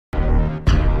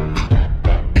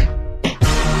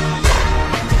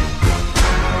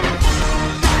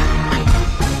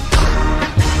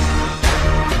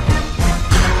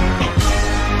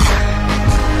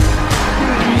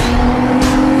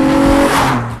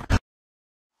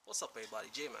What's up, everybody?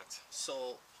 J-Max.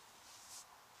 So,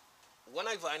 when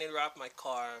I vinyl wrapped my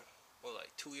car, well,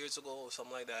 like 2 years ago or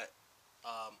something like that,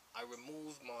 I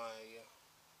removed my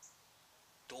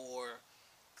door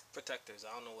protectors.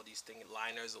 I don't know what these things,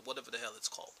 liners or whatever the hell it's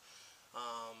called.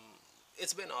 Um,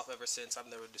 it's been off ever since. I've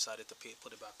never decided to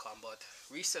put it back on. But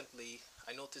recently,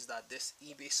 I noticed that this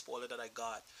eBay spoiler that I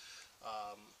got,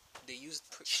 um, they used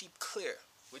cheap clear,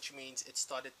 which means it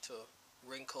started to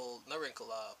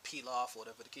peel off,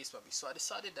 whatever the case might be. So I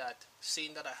decided that,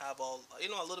 seeing that I have a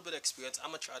little bit of experience, I'm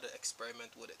gonna try to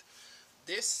experiment with it.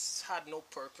 This had no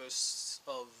purpose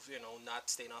of, not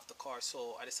staying off the car.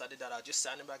 So I decided that I'll just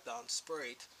sand it back down,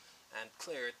 spray it, and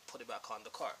clear it, put it back on the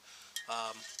car.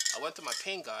 Um, I went to my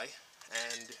paint guy,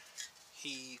 and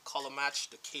he color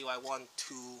matched the KY1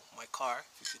 to my car,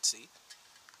 if you could see.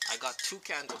 I got 2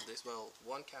 cans of this, well,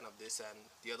 1 can of this, and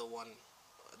the other one,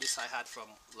 this I had from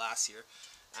last year.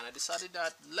 And I decided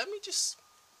that let me just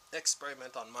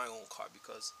experiment on my own car,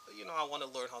 because I want to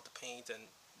learn how to paint and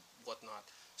whatnot.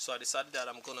 So I decided that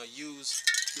I'm gonna use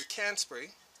the can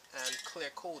spray and clear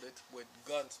coat it with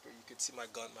gun spray. You can see my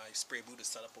spray boot is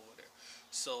set up over there.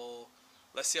 So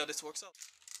let's see how this works out.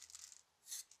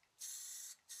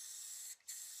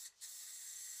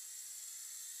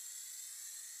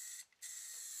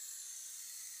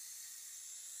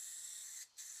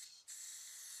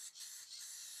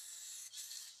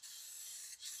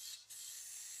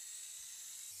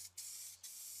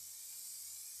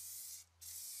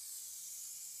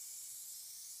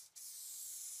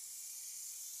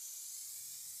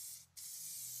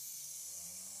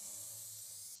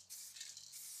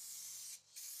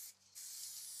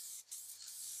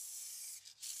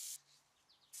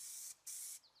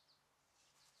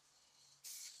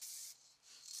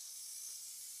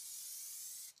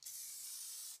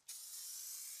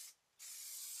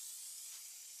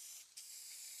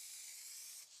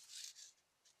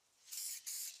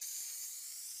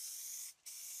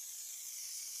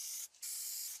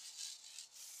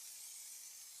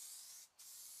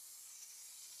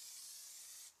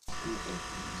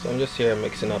 So I'm just here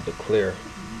mixing up the clear.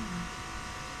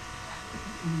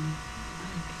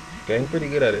 Getting pretty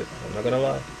good at it, I'm not gonna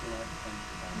lie.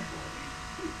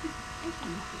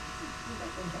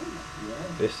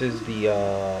 This is the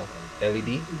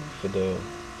LED for the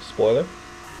spoiler.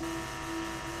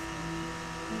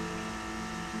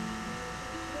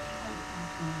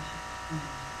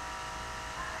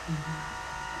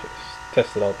 Just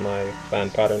tested out my fan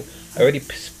pattern. I already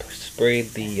sprayed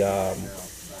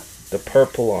the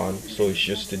purple on, so it's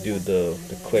just to do the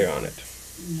clear on it.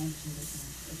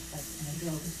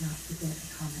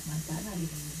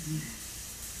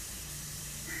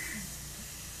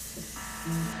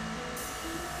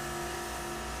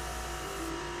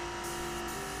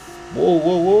 Whoa,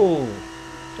 whoa, whoa!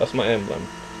 That's my emblem.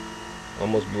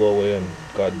 Almost blew away and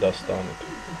got dust on it.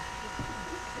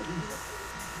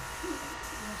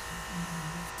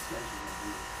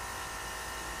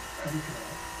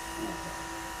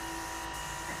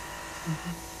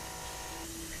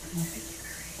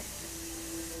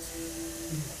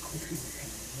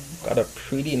 Got a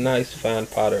pretty nice fan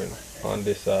pattern on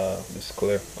this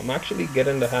clear. I'm actually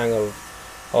getting the hang of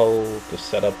how to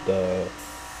set up the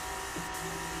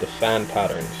fan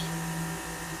patterns.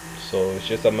 So it's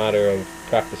just a matter of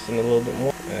practicing a little bit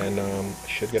more, and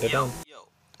should get it done. Yo,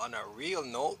 on a real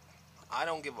note, I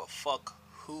don't give a fuck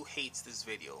who hates this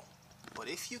video, but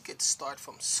if you could start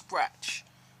from scratch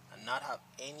and not have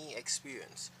any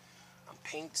experience and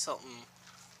paint something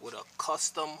with a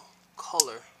custom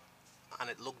color and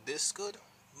it look this good,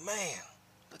 man,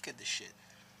 look at this shit.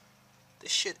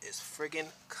 This shit is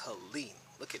friggin' clean.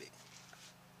 Look at it.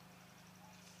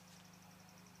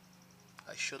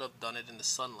 I should have done it in the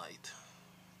sunlight.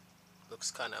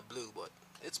 Looks kind of blue, but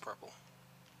it's purple.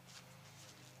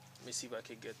 Let me see if I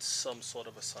can get some sort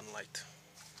of a sunlight.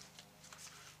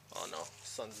 Oh no,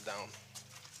 sun's down.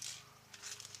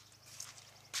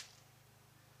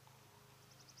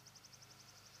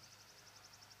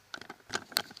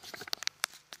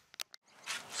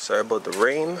 Sorry about the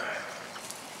rain.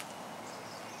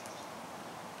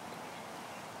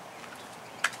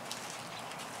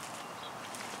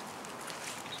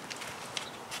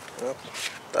 Yep,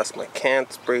 that's my can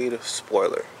sprayed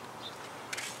spoiler.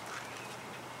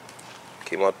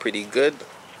 Came out pretty good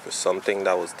for something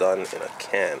that was done in a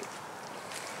can,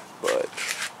 but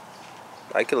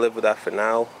I can live with that for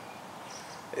now.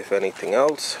 If anything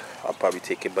else, I'll probably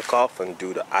take it back off and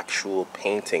do the actual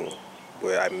painting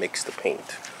where I mix the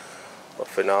paint. But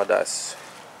for now,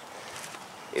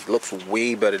 it looks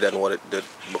way better than what it did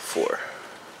before.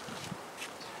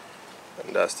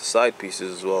 And that's the side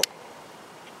pieces as well.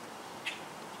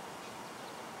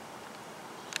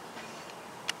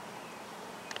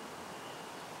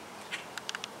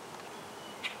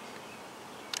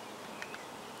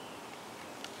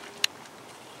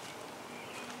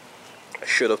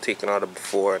 should have taken out a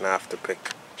before and after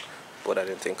pic, but I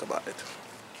didn't think about it.